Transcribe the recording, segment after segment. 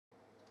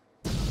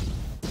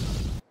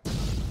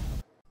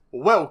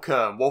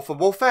Welcome, Wolf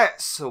and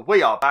Wolfettes!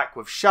 We are back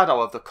with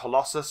Shadow of the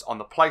Colossus on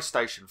the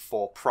PlayStation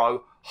 4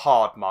 Pro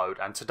Hard Mode,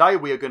 and today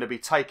we are going to be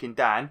taking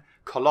down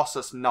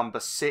Colossus number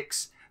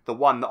 6, the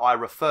one that I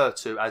refer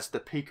to as the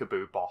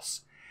Peekaboo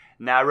boss.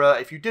 Now,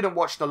 if you didn't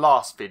watch the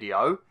last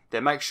video,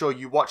 then make sure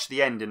you watch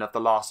the ending of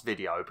the last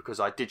video, because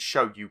I did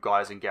show you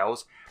guys and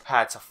girls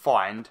how to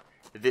find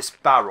this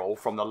barrel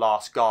from the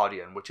Last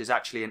Guardian, which is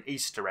actually an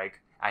Easter egg,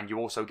 and you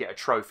also get a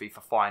trophy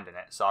for finding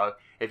it. So,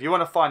 if you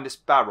want to find this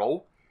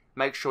barrel,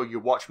 make sure you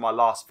watch my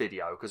last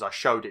video, because I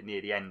showed it near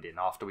the ending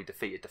after we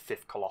defeated the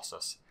 5th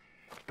Colossus.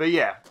 But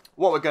yeah,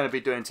 what we're going to be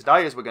doing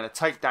today is we're going to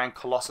take down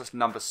Colossus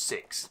number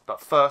 6.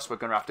 But first we're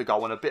going to have to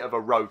go on a bit of a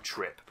road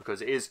trip,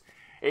 because it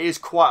is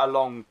quite a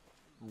long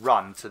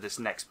run to this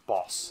next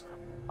boss.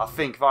 I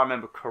think, if I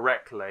remember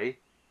correctly,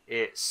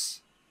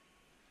 it's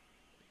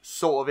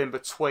sort of in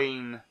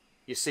between.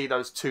 You see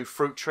those two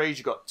fruit trees?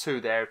 You've got two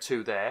there,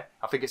 two there.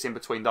 I think it's in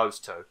between those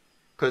two.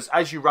 Because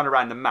as you run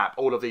around the map,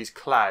 all of these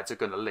clads are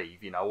going to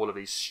leave, you know. All of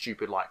these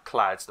stupid, like,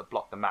 clads that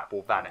block the map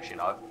will vanish, you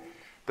know.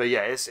 But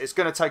yeah, it's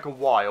going to take a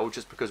while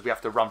just because we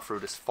have to run through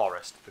this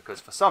forest.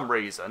 Because for some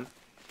reason,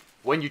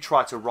 when you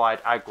try to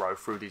ride aggro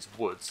through these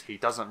woods, he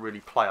doesn't really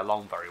play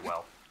along very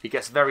well. He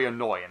gets very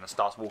annoying and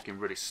starts walking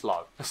really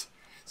slow.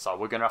 So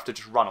we're going to have to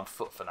just run on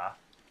foot for now.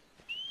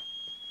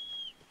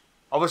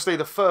 Obviously,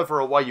 the further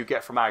away you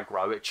get from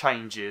aggro, it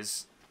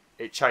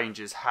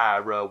changes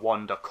how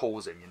Wanda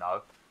calls him, you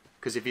know.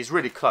 Because if he's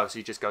really close,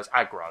 he just goes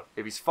aggro.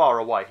 If he's far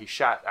away, he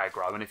shouts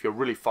aggro. And if you're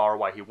really far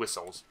away, he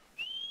whistles.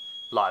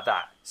 Like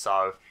that.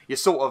 So, you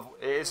sort of...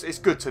 It's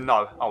good to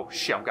know... Oh,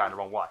 shit, I'm going the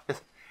wrong way.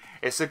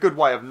 It's a good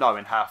way of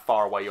knowing how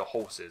far away your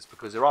horse is.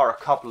 Because there are a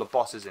couple of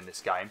bosses in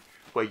this game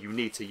where you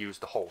need to use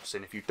the horse.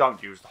 And if you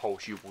don't use the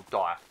horse, you will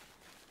die.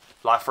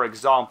 Like, for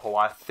example,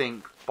 I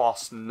think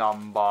boss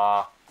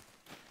number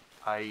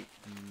 8,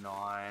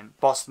 9...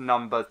 Boss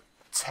number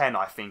 10,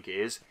 I think it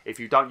is. If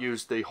you don't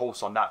use the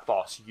horse on that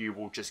boss, you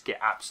will just get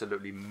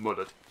absolutely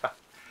mullered.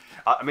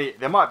 I mean,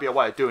 there might be a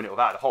way of doing it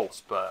without the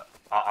horse, but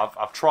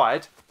I've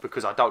tried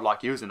because I don't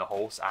like using the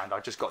horse, and I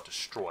just got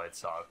destroyed.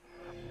 So,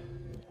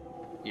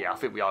 yeah, I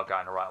think we are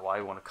going the right way.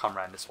 We want to come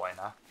around this way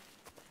now.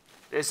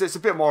 It's a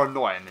bit more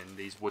annoying in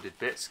these wooded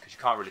bits because you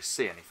can't really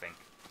see anything.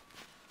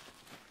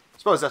 I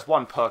suppose that's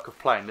one perk of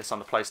playing this on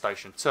the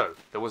PlayStation 2.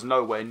 There was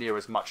nowhere near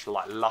as much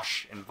like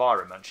lush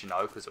environments, you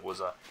know, because it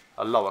was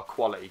a lower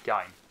quality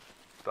game.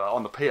 But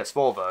on the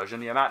PS4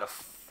 version, the amount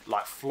of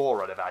like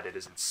flora they've added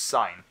is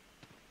insane.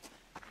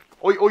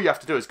 All you have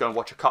to do is go and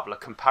watch a couple of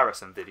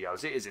comparison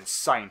videos. It is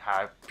insane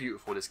how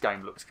beautiful this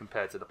game looks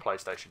compared to the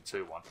PlayStation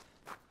 2 one.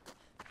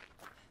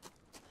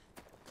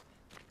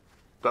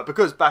 But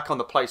because back on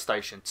the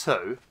PlayStation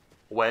 2,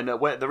 when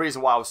the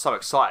reason why I was so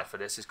excited for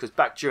this is because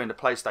back during the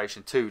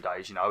PlayStation 2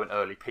 days, you know, and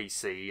early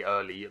PC,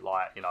 early,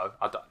 like, you know,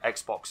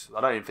 Xbox, I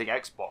don't even think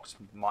Xbox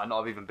might not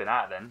have even been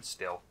out then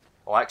still.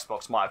 Or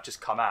Xbox might have just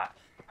come out.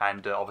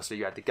 And obviously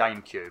you had the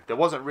GameCube. There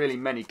wasn't really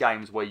many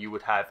games where you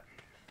would have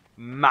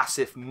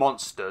massive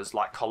monsters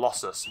like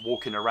Colossus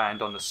walking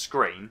around on the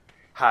screen,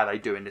 how they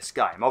do in this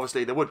game.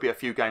 Obviously there would be a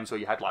few games where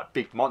you had like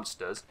big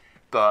monsters,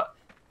 but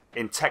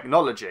in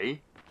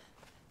technology,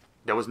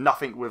 there was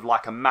nothing with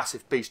like a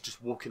massive beast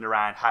just walking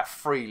around, how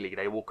freely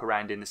they walk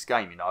around in this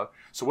game, you know.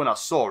 So when I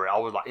saw it, I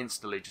was like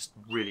instantly just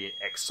really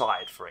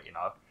excited for it, you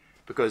know.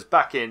 Because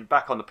back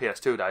on the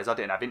PS2 days, I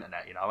didn't have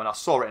internet, you know, and I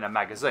saw it in a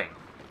magazine,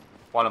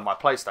 one of my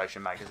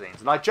PlayStation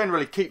magazines. And I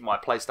generally keep my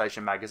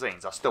PlayStation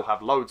magazines. I still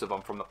have loads of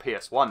them from the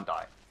PS1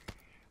 day.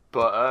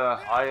 But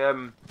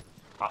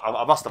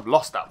I must have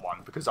lost that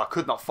one because I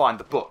could not find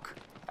the book.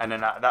 And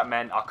then that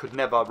meant I could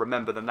never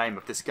remember the name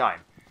of this game.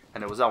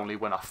 And it was only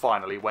when I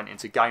finally went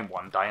into game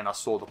one day and I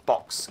saw the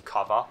box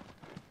cover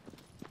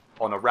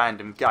on a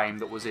random game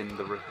that was in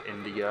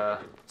the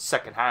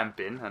second-hand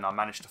bin, and I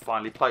managed to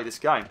finally play this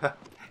game.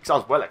 Because I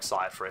was well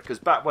excited for it. Because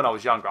back when I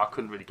was younger, I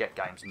couldn't really get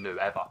games new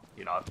ever,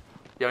 you know.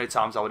 The only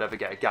times I would ever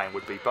get a game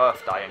would be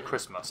birthday and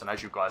Christmas. And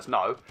as you guys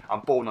know,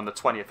 I'm born on the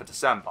 20th of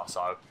December,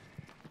 so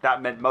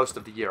that meant most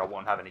of the year I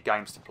wouldn't have any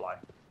games to play.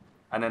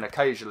 And then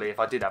occasionally,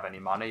 if I did have any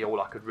money, all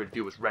I could really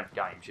do was rent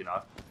games, you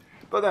know.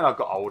 But then I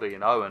got older, you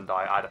know, and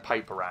I had a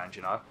paper round,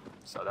 you know.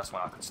 So that's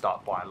when I could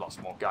start buying lots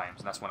more games.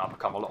 And that's when I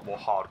become a lot more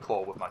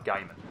hardcore with my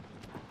gaming.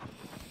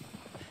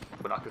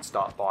 When I could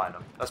start buying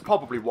them. That's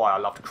probably why I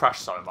loved Crash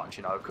so much,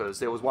 you know.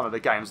 Because it was one of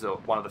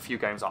the few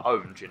games I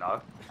owned, you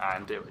know.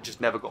 And it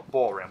just never got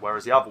boring.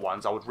 Whereas the other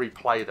ones, I would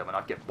replay them and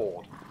I'd get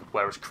bored.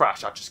 Whereas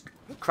Crash,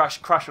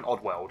 Crash and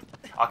Oddworld,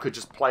 I could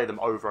just play them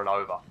over and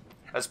over.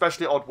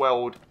 Especially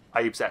Oddworld,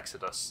 Abe's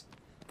Exodus.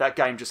 That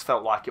game just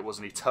felt like it was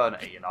an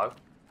eternity, you know.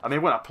 I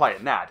mean, when I play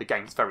it now, the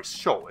game's very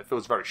short. It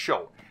feels very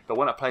short. But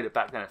when I played it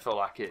back then, it felt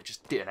like it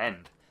just didn't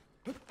end.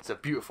 It's a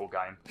beautiful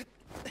game.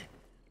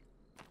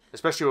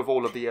 Especially with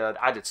all of the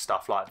added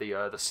stuff, like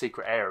the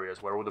secret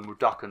areas where all the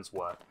Mudokons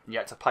were. And you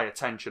had to pay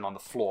attention on the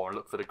floor and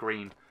look for the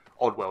green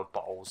Oddworld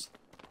bottles.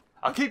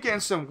 I keep getting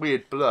some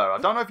weird blur. I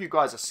don't know if you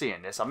guys are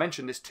seeing this. I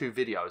mentioned this 2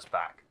 videos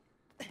back.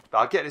 But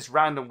I get this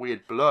random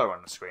weird blur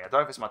on the screen. I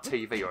don't know if it's my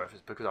TV or if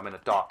it's because I'm in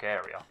a dark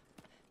area.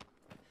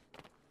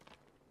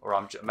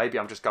 Or maybe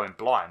I'm just going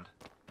blind.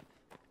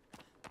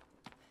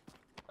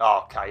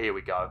 Okay, here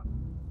we go.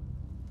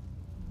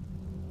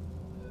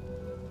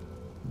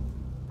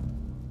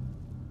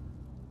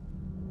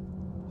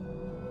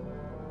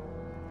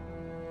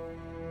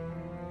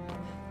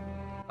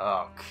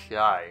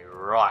 Okay,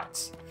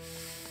 right.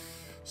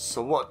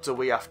 So what do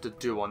we have to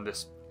do on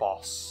this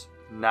boss?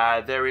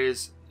 Now,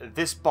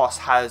 this boss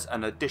has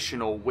an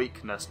additional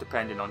weakness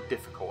depending on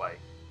difficulty.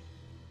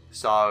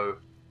 So,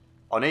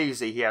 on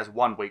easy he has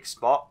 1 weak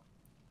spot.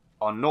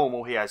 On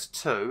normal he has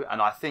 2.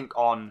 And I think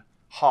on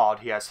hard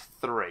he has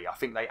 3. I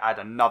think they add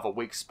another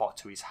weak spot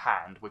to his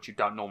hand, which you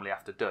don't normally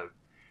have to do.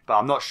 But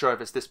I'm not sure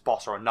if it's this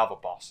boss or another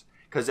boss.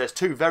 Because there's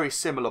 2 very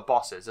similar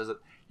bosses.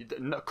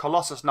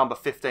 Colossus number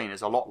 15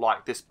 is a lot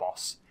like this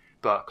boss.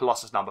 But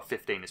Colossus number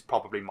 15 is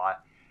probably my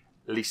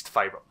least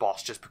favourite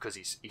boss, just because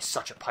he's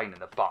such a pain in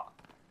the butt.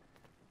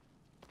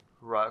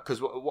 Right, because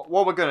what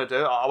we're going to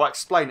do, I'll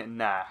explain it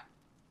now.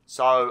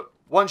 So,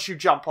 once you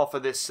jump off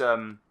of this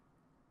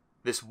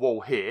this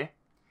wall here,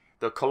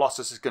 the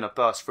Colossus is going to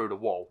burst through the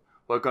wall.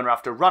 We're going to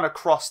have to run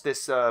across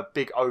this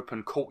big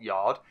open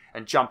courtyard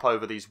and jump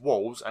over these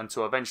walls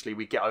until eventually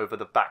we get over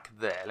the back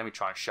there. Let me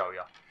try and show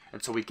you.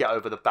 Until we get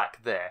over the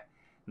back there.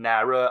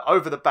 Now,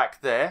 over the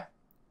back there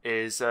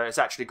is it's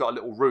actually got a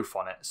little roof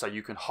on it, so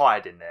you can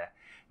hide in there.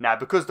 Now,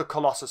 because the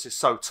Colossus is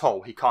so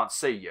tall, he can't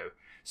see you.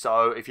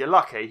 So, if you're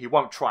lucky, he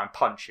won't try and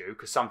punch you,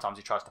 because sometimes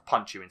he tries to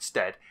punch you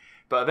instead.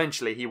 But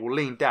eventually, he will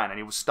lean down and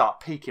he will start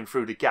peeking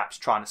through the gaps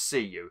trying to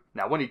see you.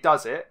 Now, when he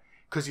does it,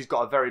 because he's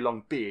got a very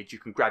long beard, you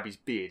can grab his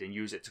beard and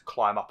use it to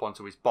climb up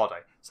onto his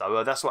body.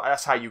 So,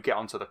 that's how you get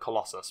onto the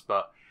Colossus.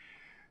 But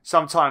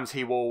sometimes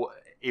he will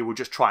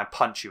just try and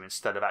punch you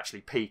instead of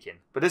actually peeking.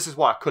 But this is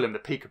why I call him the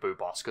peekaboo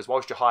boss, because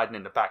whilst you're hiding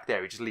in the back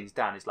there, he just leans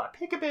down, he's like,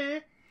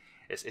 peekaboo.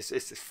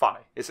 It's funny.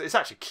 It's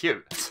actually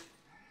cute.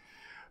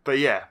 But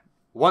yeah,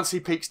 once he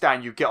peeks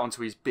down, you get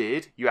onto his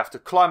beard. You have to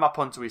climb up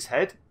onto his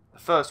head. The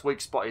first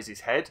weak spot is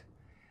his head.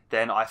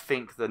 Then I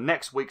think the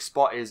next weak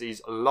spot is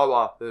his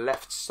lower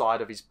left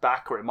side of his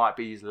back, or it might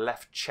be his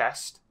left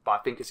chest, but I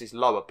think it's his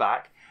lower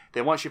back.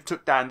 Then once you've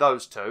took down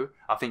those 2,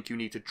 I think you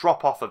need to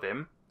drop off of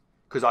him,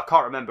 because I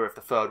can't remember if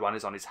the third one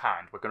is on his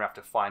hand. We're going to have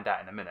to find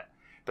out in a minute.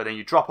 But then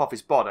you drop off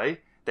his body,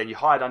 then you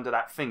hide under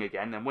that thing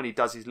again, and when he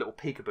does his little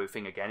peekaboo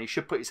thing again, he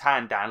should put his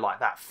hand down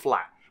like that,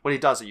 flat. When he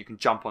does it, you can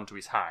jump onto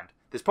his hand.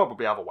 There's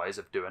probably other ways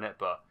of doing it,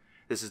 but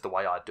this is the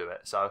way I do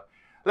it. So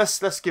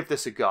let's give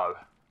this a go.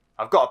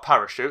 I've got a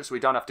parachute, so we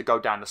don't have to go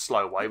down the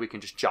slow way. We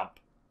can just jump.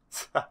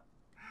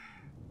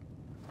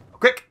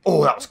 Quick!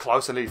 Oh, that was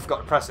close. I nearly forgot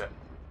to press it.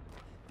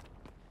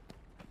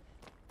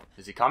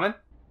 Is he coming?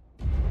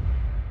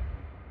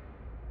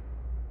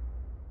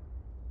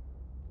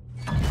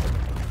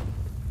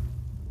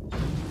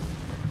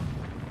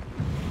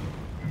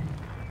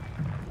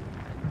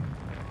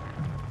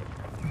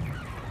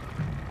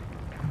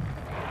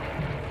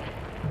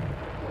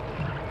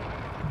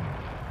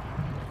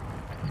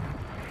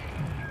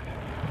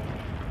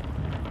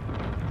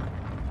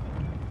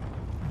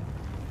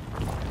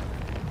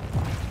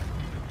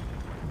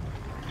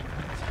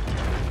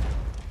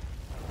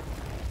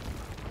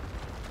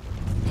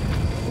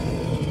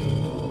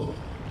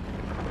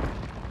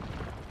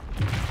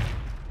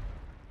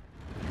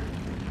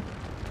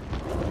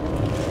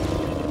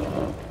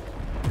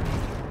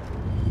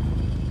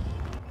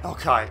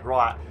 Okay,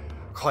 right.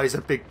 God, he's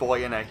a big boy,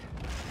 isn't he?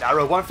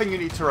 Now, one thing you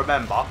need to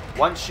remember,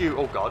 once you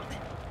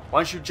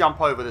jump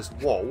over this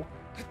wall,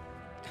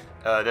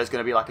 there's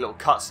going to be like a little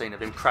cutscene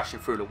of him crashing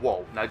through the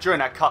wall. Now, during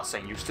that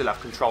cutscene, you still have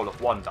control of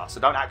Wanda,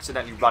 so don't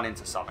accidentally run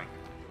into something.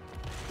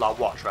 Like,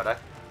 watch, ready?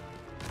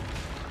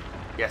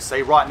 Yeah,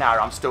 see, right now,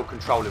 I'm still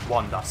controlling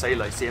Wanda. See,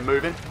 look, see him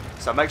moving?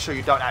 So make sure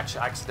you don't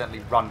actually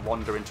accidentally run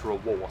Wanda into a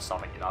wall or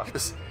something, you know?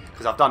 Because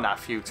I've done that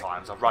a few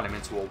times. I've run him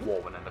into a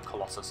wall and then the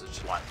Colossus has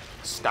just, like,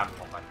 stamped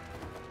on me.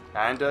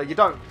 And you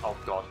don't... Oh,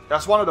 God.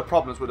 That's one of the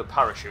problems with a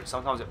parachute.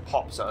 Sometimes it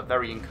pops at a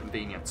very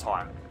inconvenient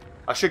time.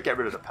 I should get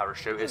rid of the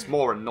parachute. It's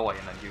more annoying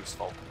than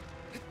useful.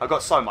 I've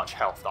got so much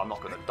health that I'm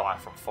not going to die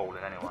from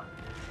falling anyway.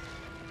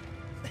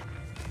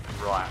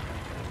 Right.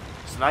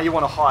 So now you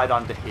want to hide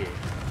under here.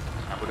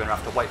 And we're going to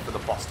have to wait for the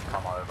boss to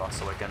come over.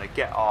 So we're going to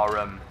get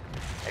our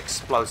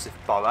explosive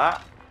bow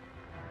out.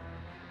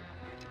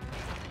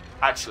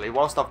 Actually,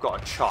 whilst I've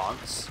got a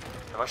chance,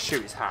 if I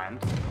shoot his hand...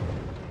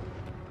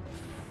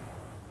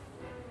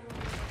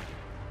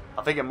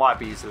 I think it might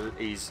be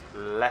his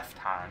left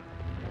hand.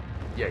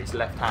 Yeah, his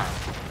left hand.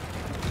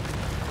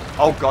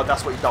 Oh god,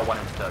 that's what you don't want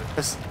him to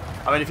do.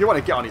 I mean, if you want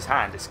to get on his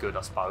hand, it's good,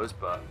 I suppose,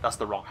 but that's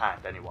the wrong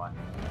hand anyway.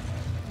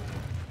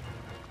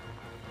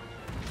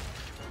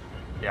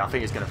 Yeah, I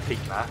think he's going to peek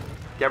now.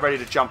 Get ready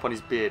to jump on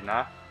his beard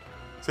now.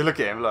 See, look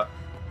at him, look.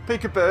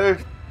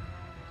 Peekaboo!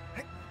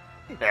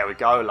 There we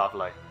go,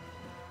 lovely.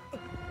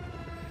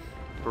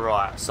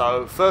 Right,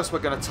 so first we're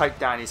going to take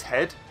down his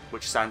head,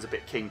 which sounds a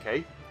bit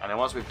kinky. And then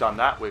once we've done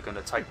that, we're going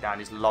to take down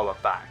his lower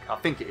back. I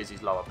think it is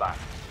his lower back.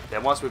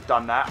 Then once we've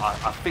done that,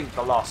 I think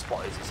the last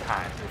spot is his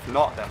hand. If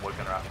not, then we're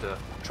going to have to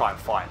try and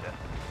find it.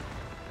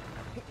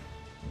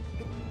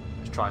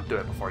 Let's try and do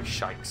it before he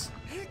shakes.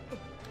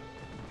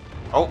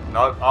 Oh,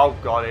 no. Oh,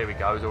 God, here we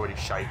go. He's already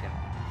shaking.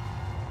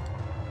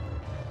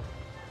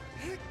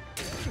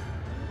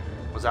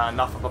 Was that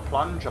enough of a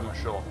plunge? I'm not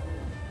sure.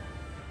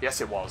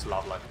 Yes, it was.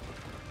 Lovely.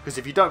 Because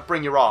if you don't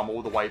bring your arm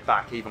all the way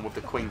back, even with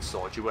the Queen's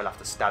Sword, you will have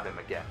to stab him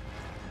again.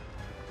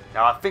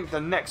 Now, I think the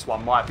next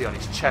one might be on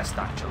his chest,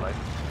 actually.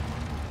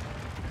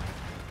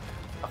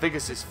 I think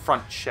it's his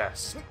front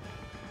chest.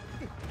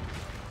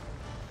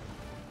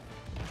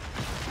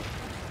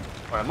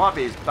 Or it might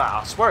be his back.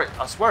 I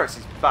swear it's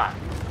his back.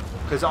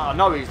 Because I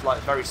know he's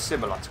like very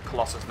similar to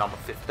Colossus number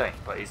 15,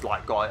 but he's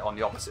like got it on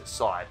the opposite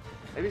side.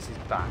 Maybe it's his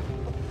back.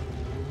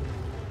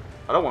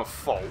 I don't want to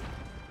fall.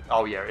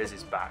 Oh yeah, it is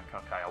his back.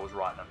 Okay, I was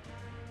right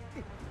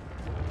then.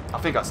 I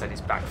think I said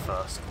his back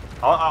first.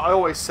 I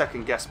always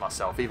second guess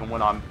myself, even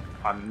when I'm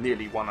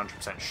nearly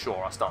 100%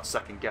 sure. I start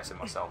second guessing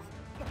myself.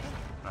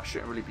 And I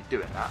shouldn't really be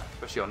doing that,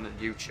 especially on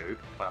YouTube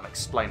when I'm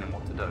explaining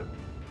what to do.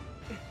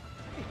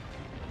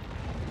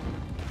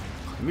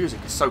 The music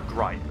is so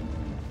great.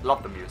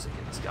 Love the music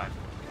in this game.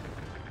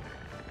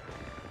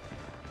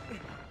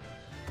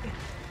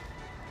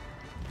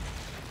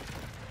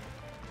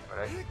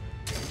 Ready?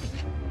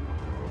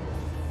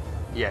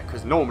 Yeah,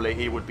 because normally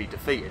he would be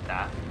defeated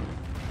now.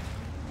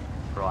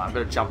 Right, I'm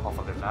going to jump off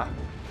of him now.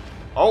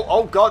 Oh,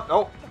 oh God,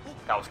 oh.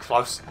 That was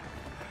close.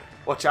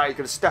 Watch out, you're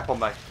going to step on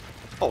me.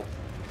 Oh.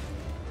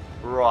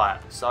 Right,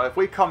 so if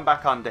we come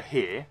back under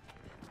here,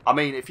 I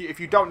mean, if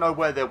you don't know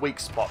where their weak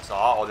spots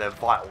are, or their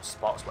vital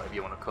spots, whatever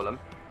you want to call them,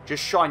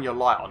 just shine your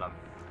light on them.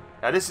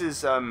 Now this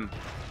is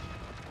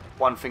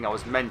one thing I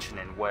was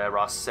mentioning where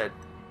I said,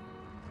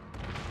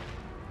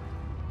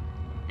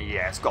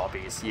 yeah, it's got to be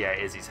his, yeah,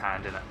 it is his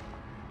hand, isn't it?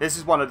 This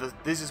is one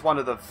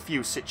of the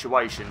few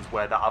situations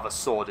where that other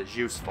sword is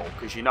useful,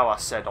 because you know I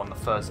said on the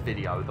first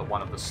video that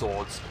one of the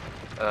swords,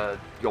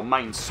 your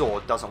main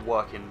sword doesn't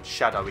work in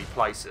shadowy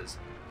places.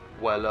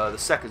 Well, the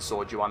second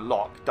sword you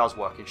unlock does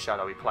work in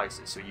shadowy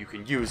places, so you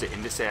can use it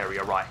in this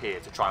area right here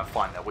to try and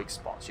find their weak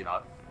spots, you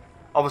know.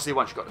 Obviously,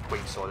 once you've got the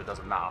Queen's Sword, it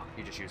doesn't matter.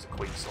 You just use the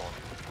Queen's Sword.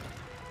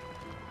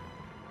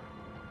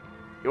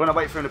 You want to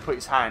wait for him to put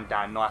his hand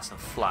down nice and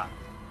flat.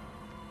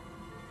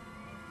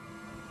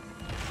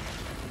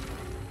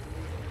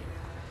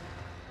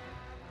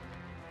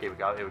 Here we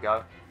go, here we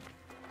go.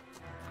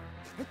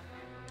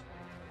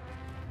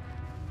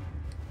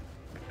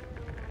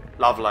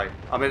 Lovely.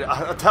 I mean,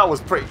 that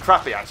was pretty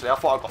crappy, actually. I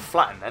thought I got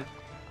flattened then.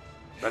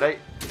 Ready?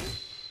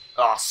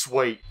 Ah, oh,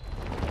 sweet.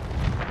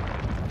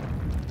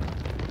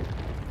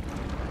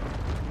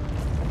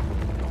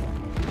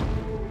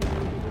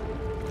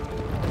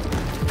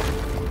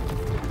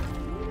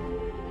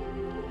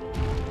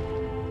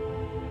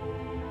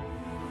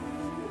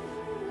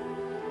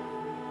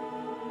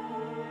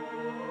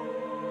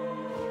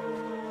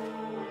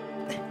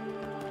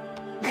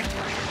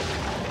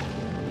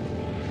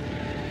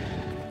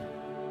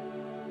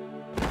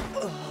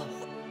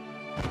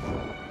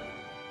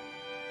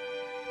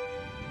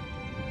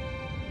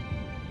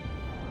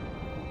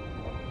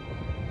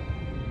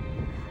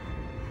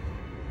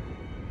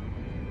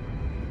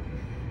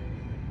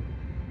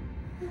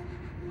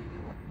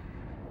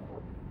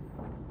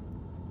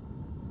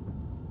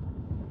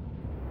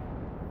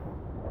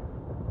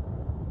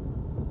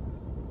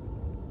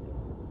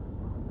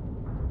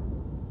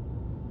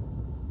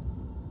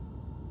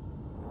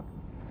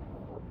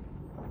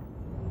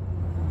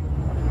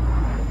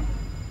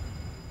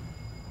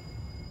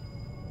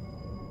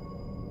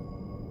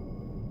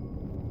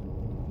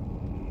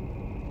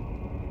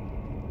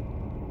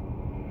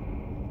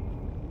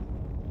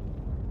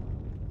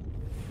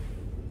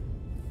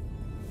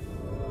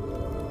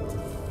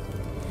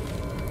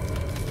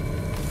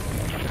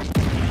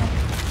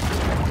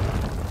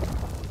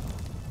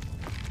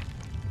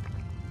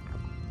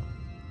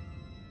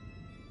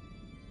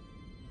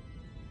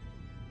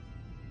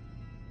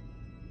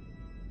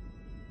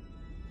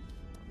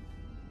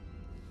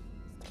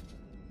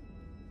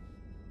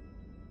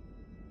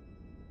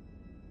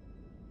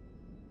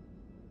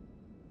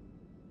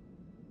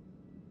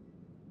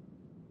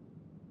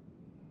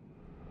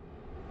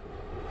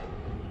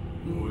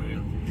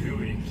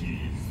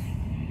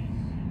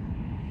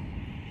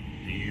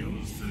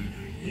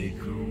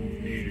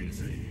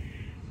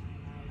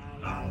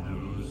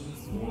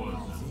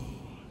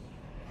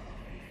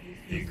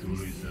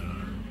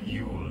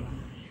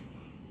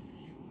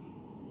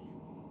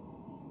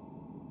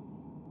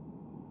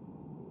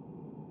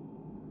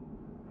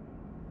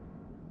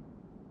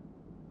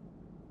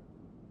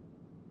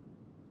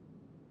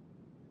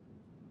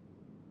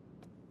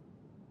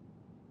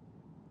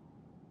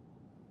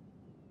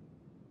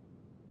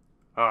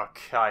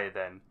 Okay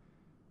then.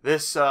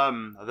 This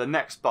the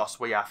next boss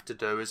we have to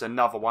do is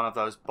another one of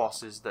those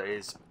bosses that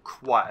is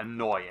quite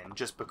annoying,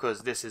 just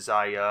because this is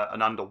a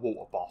an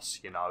underwater boss,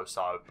 you know,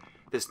 so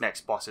this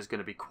next boss is going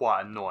to be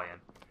quite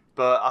annoying.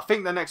 But I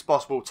think the next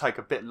boss will take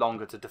a bit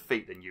longer to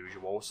defeat than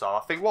usual, so I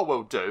think what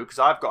we'll do, because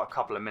I've got a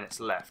couple of minutes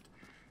left,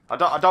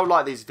 I don't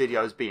like these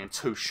videos being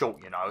too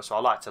short, you know, so I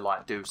like to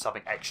like do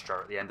something extra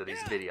at the end of these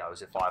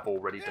videos if I've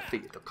already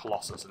defeated the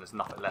Colossus and there's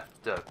nothing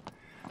left to do.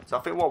 So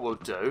I think what we'll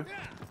do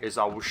is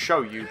I will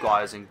show you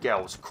guys and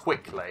girls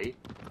quickly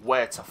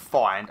where to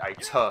find a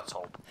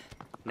turtle.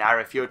 Now,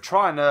 if you're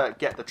trying to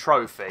get the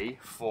trophy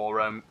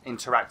for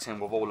interacting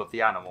with all of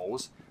the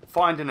animals,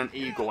 finding an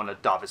eagle and a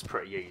dove is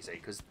pretty easy,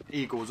 because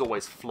eagles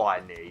always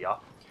fly near you.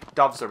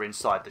 Doves are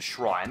inside the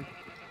shrine.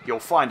 You'll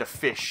find a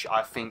fish,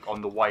 I think,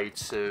 on the way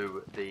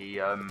to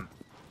the,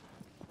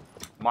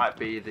 might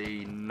be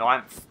the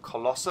 9th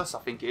Colossus, I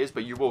think it is,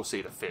 but you will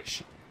see the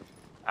fish.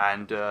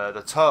 And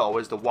the turtle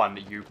is the one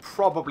that you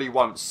probably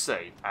won't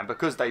see, and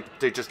because they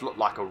just look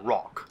like a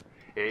rock,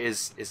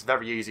 it's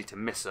very easy to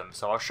miss them.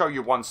 So I'll show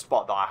you one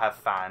spot that I have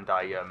found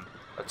a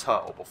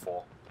turtle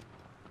before.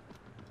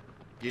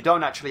 You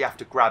don't actually have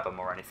to grab them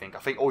or anything. I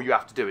think all you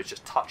have to do is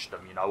just touch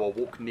them, you know, or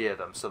walk near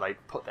them so they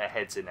put their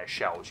heads in their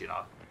shells, you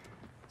know.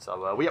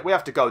 So we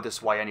have to go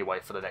this way anyway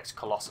for the next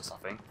Colossus, I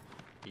think.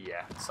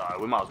 Yeah, so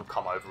we might as well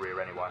come over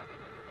here anyway.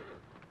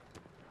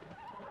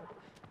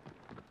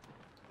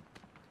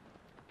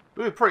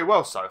 We're doing pretty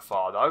well so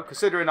far, though,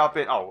 considering I've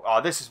been...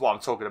 Oh, this is what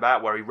I'm talking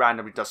about, where he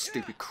randomly does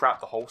stupid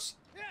crap, the horse.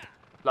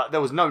 Like,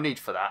 there was no need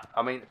for that.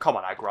 I mean, come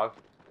on, aggro.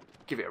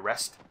 Give it a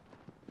rest.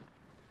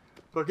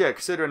 But yeah,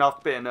 considering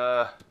I've been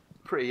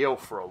pretty ill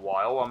for a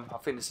while, I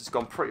think this has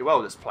gone pretty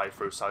well, this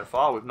playthrough so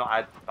far. We've not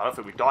had... I don't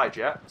think we died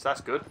yet, so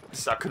that's good.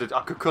 So I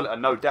could call it a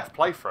no-death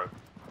playthrough.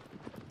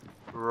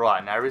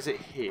 Right, now, is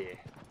it here?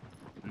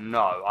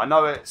 No, I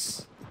know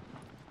it's...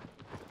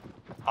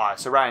 Ah,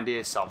 it's around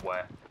here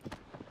somewhere.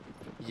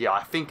 Yeah,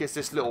 I think it's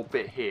this little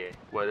bit here,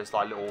 where there's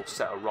like little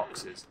set of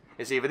rocks is.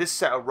 It's either this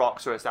set of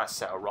rocks or it's that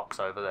set of rocks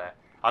over there.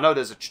 I know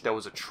there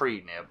was a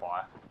tree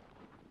nearby.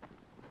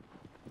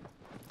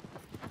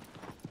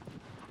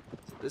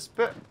 Is it this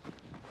bit?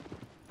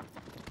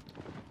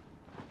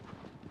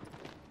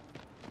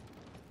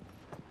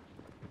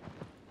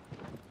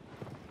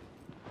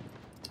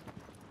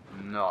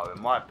 No, it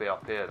might be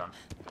up here then.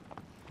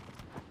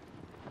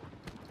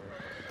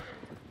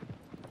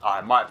 Ah,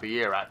 it might be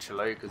here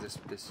actually, because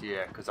this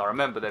year, because I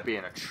remember there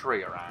being a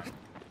tree around.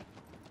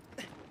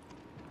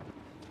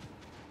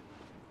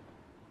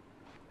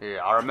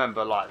 Yeah, I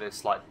remember like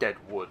this, like dead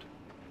wood.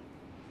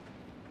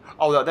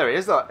 Oh, there he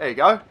is. There you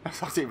go. I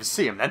didn't even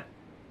see him then.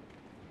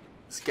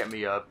 Let's get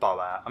me a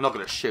bow out. I'm not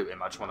going to shoot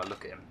him. I just want to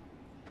look at him.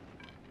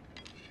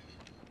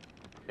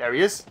 There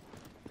he is.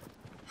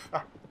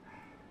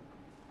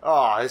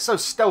 Oh, it's so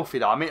stealthy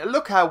though. I mean,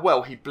 look how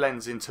well he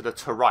blends into the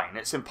terrain.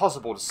 It's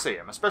impossible to see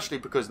him, especially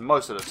because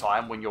most of the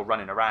time when you're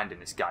running around in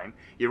this game,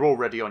 you're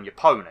already on your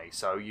pony,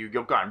 so you're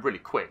going really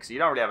quick, so you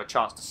don't really have a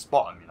chance to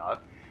spot him, you know.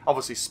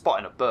 Obviously,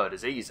 spotting a bird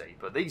is easy,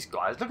 but these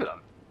guys, look at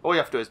them. All you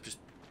have to do is just,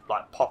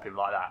 like, pop him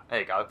like that. There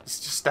you go.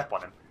 Just step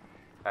on him.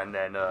 And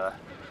then,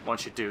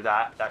 once you do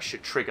that, that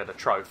should trigger the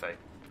trophy.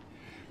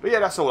 But yeah,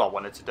 that's all I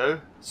wanted to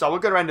do. So we're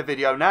going to end the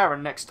video now,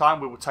 and next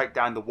time we will take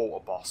down the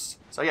water boss.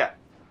 So yeah.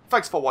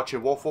 Thanks for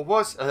watching Thanks for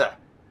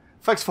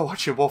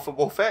watching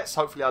BwolfTheWolf.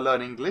 Hopefully I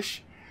learn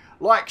English.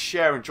 Like,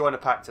 share and join the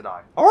pack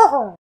today.